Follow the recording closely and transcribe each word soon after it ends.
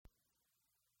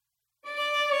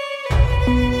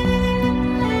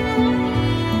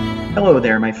Hello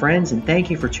there, my friends, and thank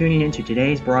you for tuning in to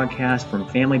today's broadcast from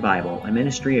Family Bible, a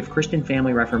ministry of Christian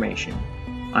Family Reformation.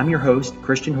 I'm your host,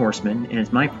 Christian Horseman, and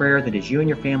it's my prayer that as you and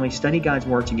your family study God's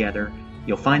Word together,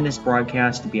 you'll find this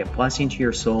broadcast to be a blessing to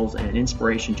your souls and an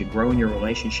inspiration to grow in your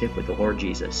relationship with the Lord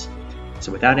Jesus.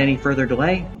 So without any further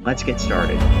delay, let's get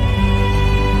started.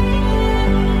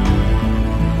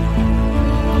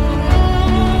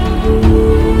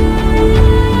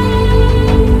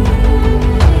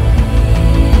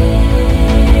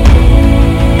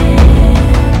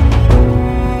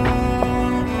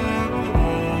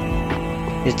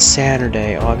 It's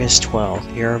Saturday, August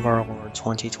 12th, year of our Lord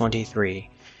 2023,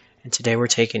 and today we're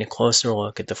taking a closer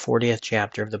look at the 40th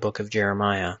chapter of the book of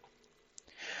Jeremiah.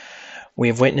 We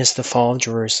have witnessed the fall of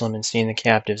Jerusalem and seen the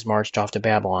captives marched off to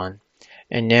Babylon,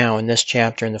 and now in this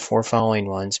chapter and the four following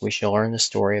ones we shall learn the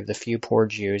story of the few poor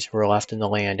Jews who were left in the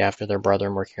land after their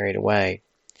brethren were carried away.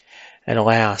 And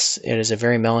alas, it is a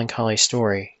very melancholy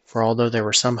story, for although there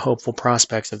were some hopeful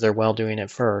prospects of their well-doing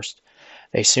at first,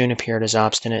 they soon appeared as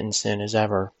obstinate in sin as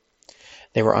ever.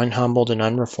 They were unhumbled and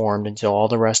unreformed until all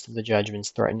the rest of the judgments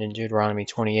threatened in Deuteronomy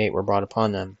 28 were brought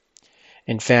upon them.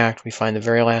 In fact, we find the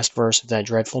very last verse of that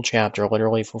dreadful chapter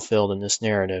literally fulfilled in this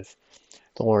narrative.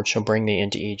 The Lord shall bring thee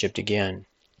into Egypt again.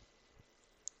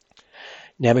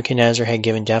 Nebuchadnezzar had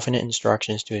given definite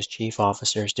instructions to his chief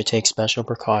officers to take special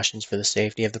precautions for the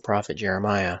safety of the prophet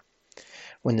Jeremiah.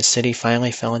 When the city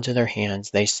finally fell into their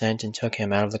hands, they sent and took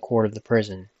him out of the court of the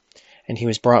prison, and he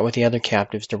was brought with the other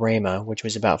captives to Ramah, which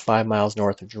was about 5 miles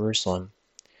north of Jerusalem.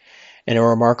 In a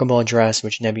remarkable address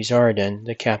which Nebuzaradan,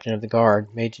 the captain of the guard,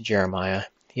 made to Jeremiah,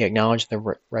 he acknowledged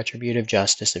the retributive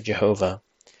justice of Jehovah.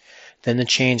 Then the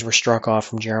chains were struck off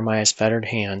from Jeremiah's fettered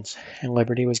hands, and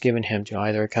liberty was given him to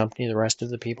either accompany the rest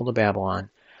of the people to Babylon,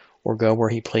 or go where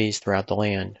he pleased throughout the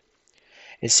land.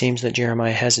 It seems that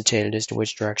Jeremiah hesitated as to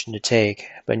which direction to take,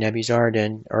 but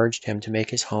Nebuzaradan urged him to make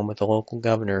his home with the local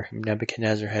governor whom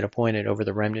Nebuchadnezzar had appointed over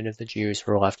the remnant of the Jews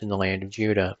who were left in the land of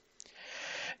Judah.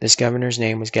 This governor's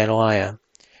name was Gedaliah,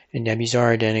 and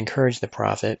Nebuzaradan encouraged the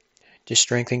prophet to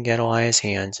strengthen Gedaliah's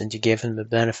hands and to give him the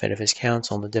benefit of his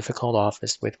counsel in the difficult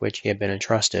office with which he had been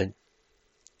entrusted.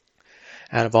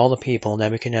 Out of all the people,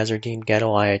 Nebuchadnezzar deemed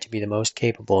Gedaliah to be the most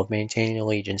capable of maintaining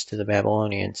allegiance to the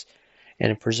Babylonians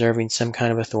and of preserving some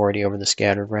kind of authority over the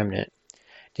scattered remnant.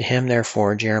 To him,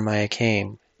 therefore, Jeremiah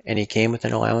came, and he came with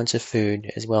an allowance of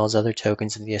food, as well as other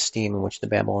tokens of the esteem in which the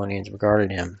Babylonians regarded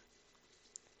him.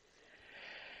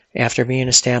 After being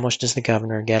established as the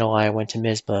governor, Gedaliah went to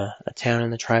Mizpah, a town in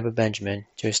the tribe of Benjamin,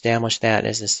 to establish that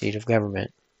as the seat of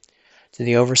government. To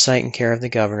the oversight and care of the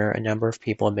governor, a number of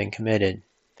people had been committed.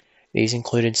 These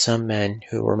included some men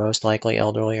who were most likely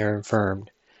elderly or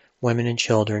infirmed, women and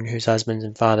children whose husbands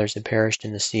and fathers had perished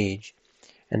in the siege,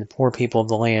 and the poor people of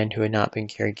the land who had not been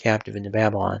carried captive into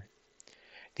Babylon.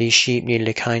 These sheep needed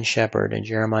a kind shepherd, and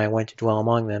Jeremiah went to dwell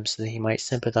among them so that he might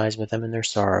sympathize with them in their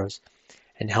sorrows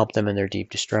and help them in their deep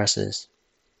distresses.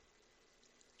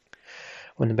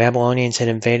 When the Babylonians had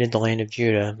invaded the land of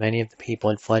Judah, many of the people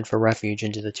had fled for refuge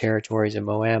into the territories of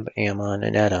Moab, Ammon,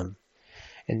 and Edom.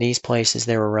 In these places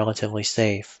they were relatively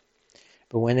safe.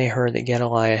 But when they heard that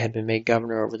Gedaliah had been made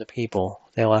governor over the people,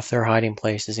 they left their hiding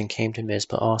places and came to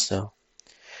Mizpah also.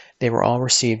 They were all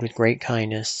received with great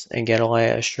kindness, and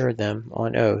Gedaliah assured them,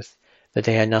 on oath, that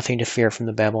they had nothing to fear from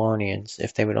the Babylonians,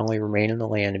 if they would only remain in the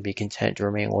land and be content to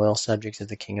remain loyal subjects of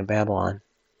the king of Babylon.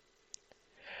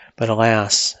 But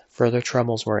alas, further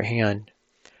troubles were at hand.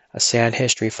 A sad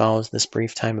history follows this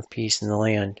brief time of peace in the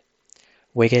land.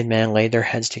 Wicked men laid their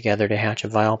heads together to hatch a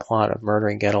vile plot of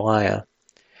murdering Gedaliah.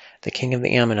 The king of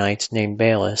the Ammonites, named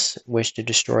Baalis, wished to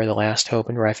destroy the last hope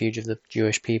and refuge of the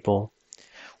Jewish people,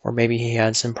 or maybe he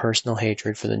had some personal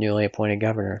hatred for the newly appointed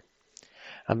governor.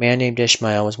 A man named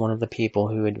Ishmael was one of the people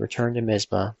who had returned to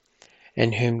Mizpah,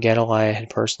 and whom Gedaliah had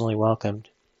personally welcomed.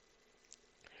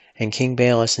 And King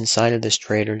Baalis incited this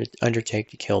traitor to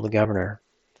undertake to kill the governor.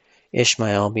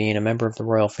 Ishmael, being a member of the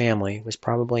royal family, was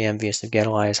probably envious of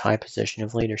Gedaliah's high position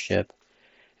of leadership,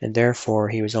 and therefore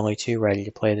he was only too ready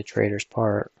to play the traitor's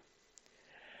part.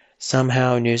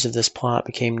 Somehow news of this plot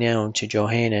became known to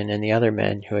Johanan and the other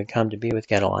men who had come to be with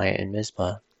Gedaliah in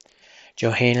Mizpah.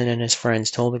 Johanan and his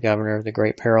friends told the governor of the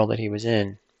great peril that he was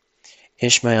in.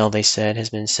 Ishmael, they said,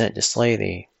 has been sent to slay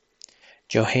thee.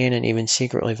 Johanan even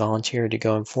secretly volunteered to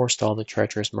go and forestall the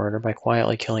treacherous murder by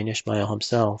quietly killing Ishmael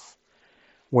himself.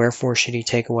 Wherefore should he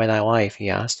take away thy life,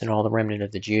 he asked, and all the remnant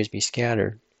of the Jews be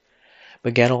scattered?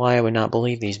 But Gedaliah would not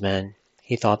believe these men.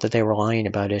 He thought that they were lying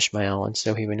about Ishmael, and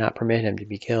so he would not permit him to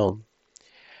be killed.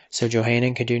 So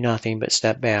Johanan could do nothing but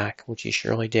step back, which he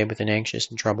surely did with an anxious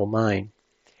and troubled mind.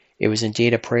 It was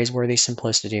indeed a praiseworthy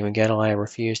simplicity when Gedaliah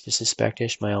refused to suspect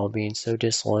Ishmael of being so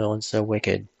disloyal and so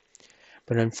wicked.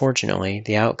 But unfortunately,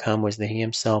 the outcome was that he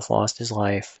himself lost his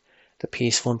life, the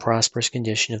peaceful and prosperous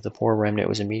condition of the poor remnant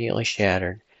was immediately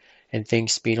shattered, and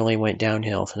things speedily went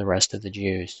downhill for the rest of the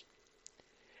Jews.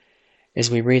 As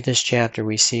we read this chapter,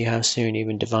 we see how soon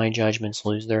even divine judgments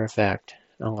lose their effect,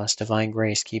 unless divine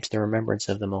grace keeps the remembrance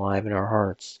of them alive in our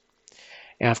hearts.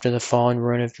 After the fall and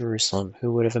ruin of Jerusalem,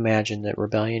 who would have imagined that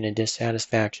rebellion and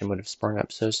dissatisfaction would have sprung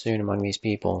up so soon among these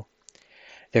people?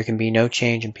 There can be no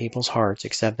change in people's hearts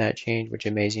except that change which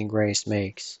amazing grace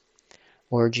makes.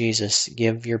 Lord Jesus,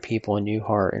 give your people a new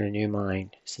heart and a new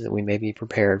mind, so that we may be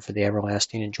prepared for the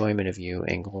everlasting enjoyment of you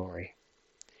and glory.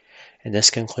 And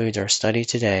this concludes our study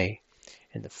today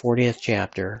in the 40th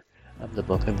chapter of the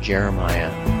book of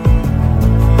Jeremiah.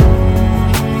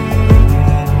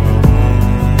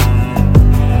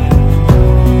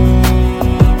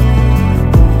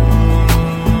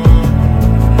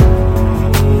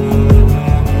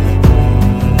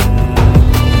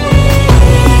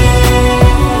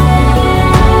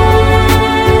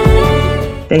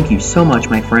 Thank you so much,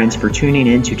 my friends, for tuning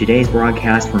in to today's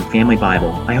broadcast from Family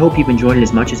Bible. I hope you've enjoyed it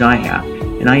as much as I have,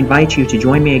 and I invite you to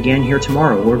join me again here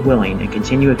tomorrow, Lord willing, and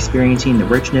continue experiencing the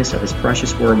richness of His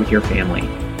precious Word with your family.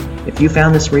 If you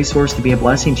found this resource to be a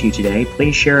blessing to you today,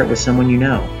 please share it with someone you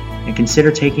know, and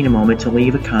consider taking a moment to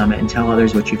leave a comment and tell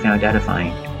others what you found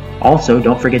edifying. Also,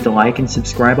 don't forget to like and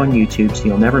subscribe on YouTube so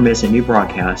you'll never miss a new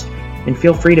broadcast. And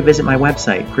feel free to visit my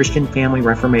website,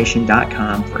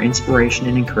 ChristianFamilyReformation.com, for inspiration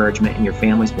and encouragement in your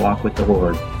family's walk with the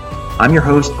Lord. I'm your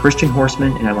host, Christian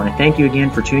Horseman, and I want to thank you again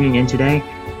for tuning in today.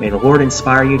 May the Lord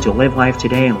inspire you to live life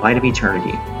today in light of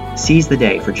eternity. Seize the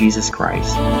day for Jesus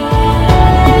Christ.